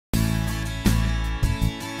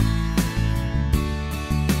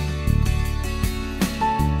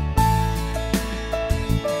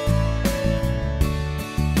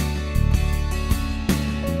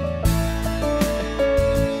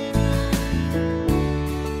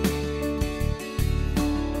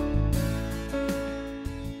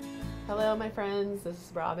my friends. This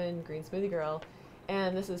is Robin, GreenSmoothieGirl,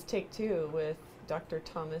 and this is take two with Dr.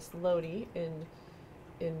 Thomas Lodi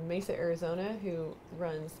in Mesa, Arizona, who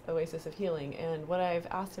runs Oasis of Healing. And what I've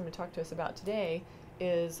asked him to talk to us about today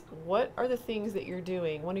is what are the things that you're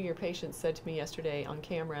doing. One of your patients said to me yesterday on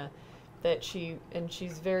camera that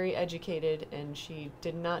she's very educated and she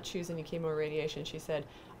did not choose any chemo or radiation. She said,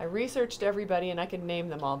 I researched everybody and I can name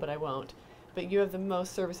them all, but I won't. But you have the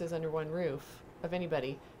most services under one roof of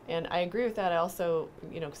anybody. And I agree with that. I also,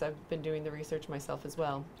 because I've been doing the research myself as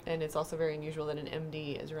well. And it's also very unusual that an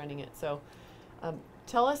MD is running it. So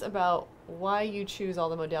tell us about why you choose all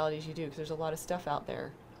the modalities you do, because there's a lot of stuff out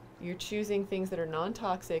there. You're choosing things that are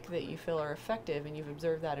non-toxic that you feel are effective, and you've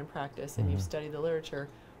observed that in practice, and you've studied the literature.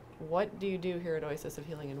 What do you do here at Oasis of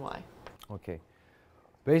Healing, and why? Okay.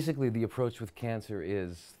 Basically, the approach with cancer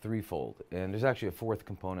is threefold, and there's actually a fourth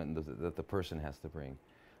component that the person has to bring.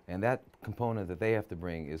 And that component that they have to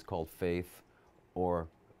bring is called faith, or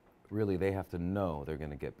really they have to know they're going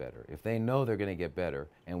to get better. If they know they're going to get better,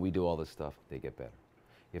 and we do all this stuff, they get better.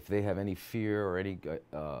 If they have any fear or any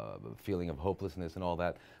feeling of hopelessness and all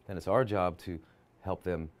that, then it's our job to help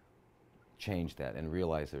them change that and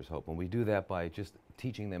realize there's hope. And we do that by just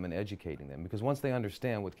teaching them and educating them. Because once they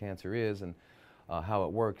understand what cancer is and how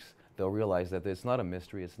it works, they'll realize that it's not a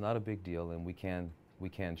mystery, it's not a big deal, and we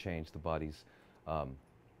can change the body's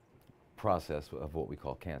process of what we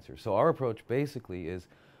call cancer. So our approach basically is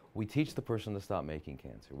we teach the person to stop making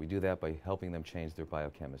cancer. We do that by helping them change their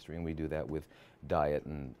biochemistry, and we do that with diet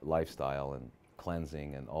and lifestyle and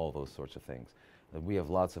cleansing and all those sorts of things. And we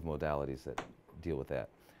have lots of modalities that deal with that.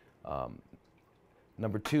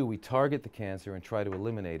 Number two, we target the cancer and try to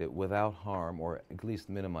eliminate it without harm, or at least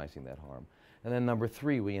minimizing that harm. And then number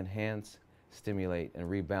three, we enhance, stimulate, and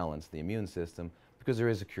rebalance the immune system, because there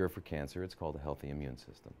is a cure for cancer. It's called a healthy immune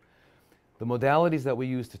system. The modalities that we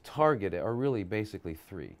use to target it are really basically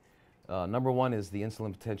three. Number one is the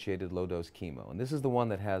insulin-potentiated low-dose chemo. And this is the one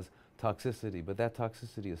that has toxicity, but that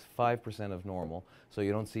toxicity is 5% of normal. So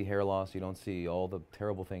you don't see hair loss, you don't see all the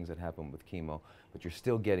terrible things that happen with chemo, but you're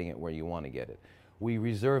still getting it where you want to get it. We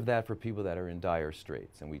reserve that for people that are in dire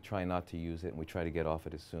straits, and we try not to use it, and we try to get off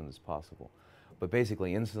it as soon as possible. But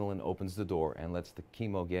basically, insulin opens the door and lets the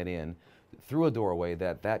chemo get in through a doorway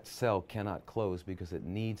that cell cannot close, because it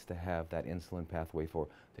needs to have that insulin pathway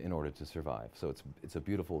in order to survive. So it's a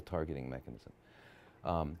beautiful targeting mechanism.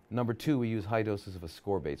 Number two, we use high doses of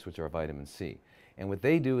ascorbates, which are vitamin C. And what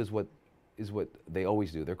they do is what they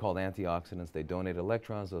always do. They're called antioxidants. They donate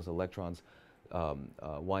electrons. Those electrons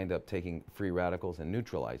wind up taking free radicals and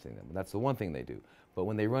neutralizing them. And that's the one thing they do. But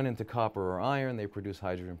when they run into copper or iron, they produce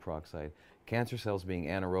hydrogen peroxide. Cancer cells, being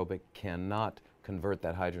anaerobic, cannot convert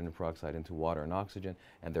that hydrogen peroxide into water and oxygen,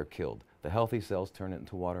 and they're killed. The healthy cells turn it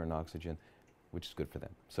into water and oxygen, which is good for them.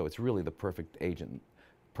 So it's really the perfect agent,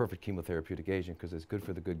 perfect chemotherapeutic agent, because it's good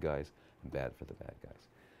for the good guys and bad for the bad guys.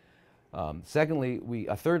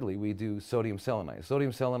 Thirdly, we do sodium selenite.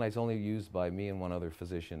 Sodium selenite is only used by me and one other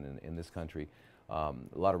physician in this country. A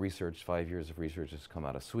lot of research, 5 years of research has come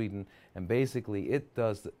out of Sweden, and basically it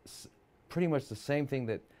does pretty much the same thing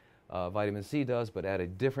that vitamin C does, but at a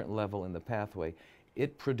different level in the pathway.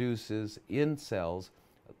 It produces in cells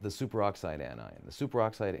the superoxide anion. The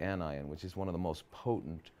superoxide anion, which is one of the most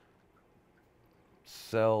potent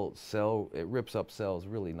it rips up cells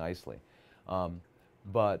really nicely.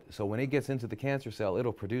 So when it gets into the cancer cell,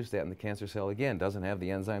 it'll produce that, and the cancer cell, again, doesn't have the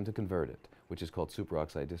enzyme to convert it, which is called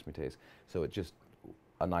superoxide dismutase. So it just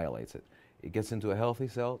annihilates it. It gets into a healthy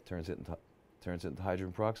cell, turns it into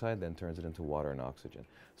hydrogen peroxide, then turns it into water and oxygen.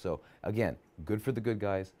 So again, good for the good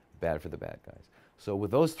guys, bad for the bad guys. So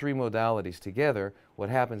with those three modalities together, what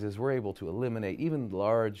happens is we're able to eliminate even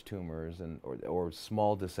large tumors or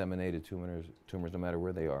small disseminated tumors, no matter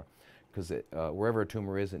where they are. Because wherever a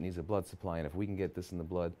tumor is, it needs a blood supply, and if we can get this in the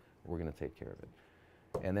blood, we're going to take care of it.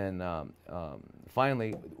 And then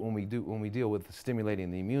finally, when we deal with stimulating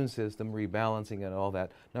the immune system, rebalancing it, and all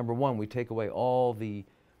that, number one, we take away all the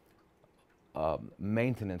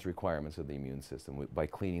maintenance requirements of the immune system by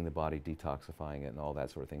cleaning the body, detoxifying it, and all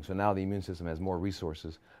that sort of thing. So now the immune system has more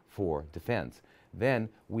resources for defense. Then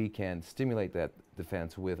we can stimulate that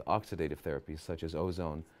defense with oxidative therapies such as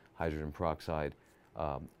ozone, hydrogen peroxide,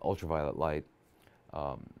 ultraviolet light,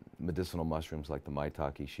 medicinal mushrooms like the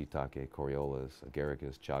maitake, shiitake, coriolis,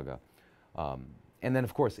 agaricus, chaga. And then,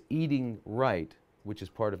 of course, eating right, which is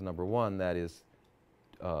part of number one, that is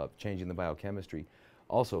changing the biochemistry,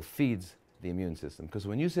 also feeds the immune system. Because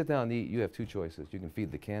when you sit down and eat, you have two choices. You can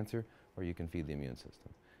feed the cancer, or you can feed the immune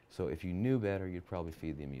system. So if you knew better, you'd probably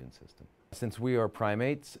feed the immune system. Since we are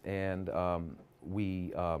primates and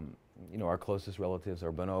we you know, our closest relatives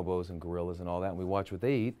are bonobos and gorillas and all that, and we watch what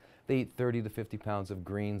they eat. They eat 30 to 50 pounds of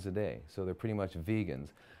greens a day, so they're pretty much vegans.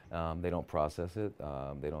 They don't process it,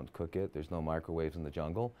 they don't cook it, there's no microwaves in the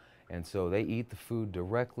jungle, and so they eat the food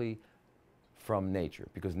directly from nature,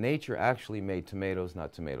 because nature actually made tomatoes,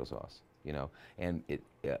 not tomato sauce, you know, and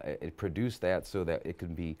it produced that so that it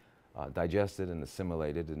can be digested and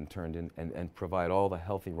assimilated and turned in and provide all the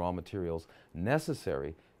healthy raw materials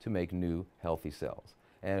necessary to make new healthy cells.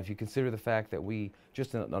 And if you consider the fact that we,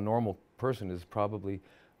 just a normal person is probably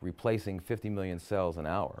replacing 50 million cells an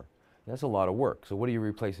hour, that's a lot of work. So what are you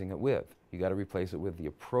replacing it with? You got to replace it with the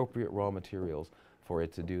appropriate raw materials for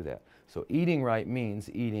it to do that. So eating right means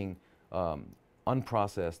eating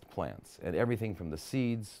unprocessed plants, and everything from the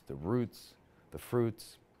seeds, the roots, the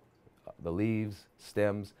fruits, the leaves,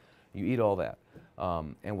 stems, you eat all that.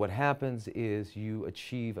 And what happens is you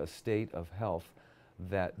achieve a state of health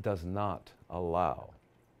that does not allow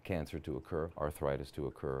cancer to occur, arthritis to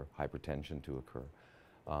occur, hypertension to occur.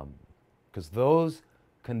 Because those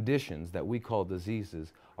conditions that we call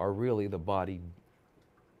diseases are really the body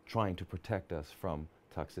trying to protect us from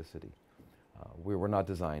toxicity. We're not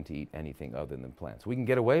designed to eat anything other than plants. We can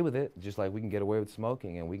get away with it, just like we can get away with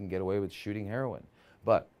smoking and we can get away with shooting heroin.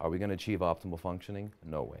 But are we going to achieve optimal functioning?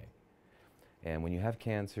 No way. And when you have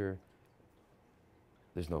cancer,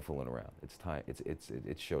 there's no fooling around. It's time. It's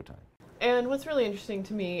showtime. And what's really interesting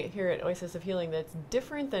to me here at Oasis of Healing that's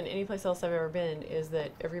different than any place else I've ever been is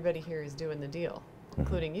that everybody here is doing the deal,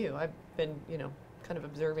 including you. I've been, you know, kind of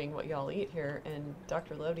observing what y'all eat here, and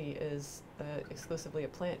Dr. Lodi is exclusively a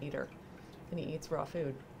plant eater, and he eats raw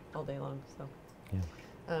food all day long. So,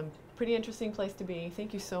 yeah. Pretty interesting place to be.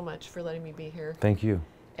 Thank you so much for letting me be here. Thank you.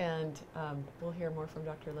 And we'll hear more from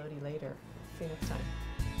Dr. Lodi later. See you next time.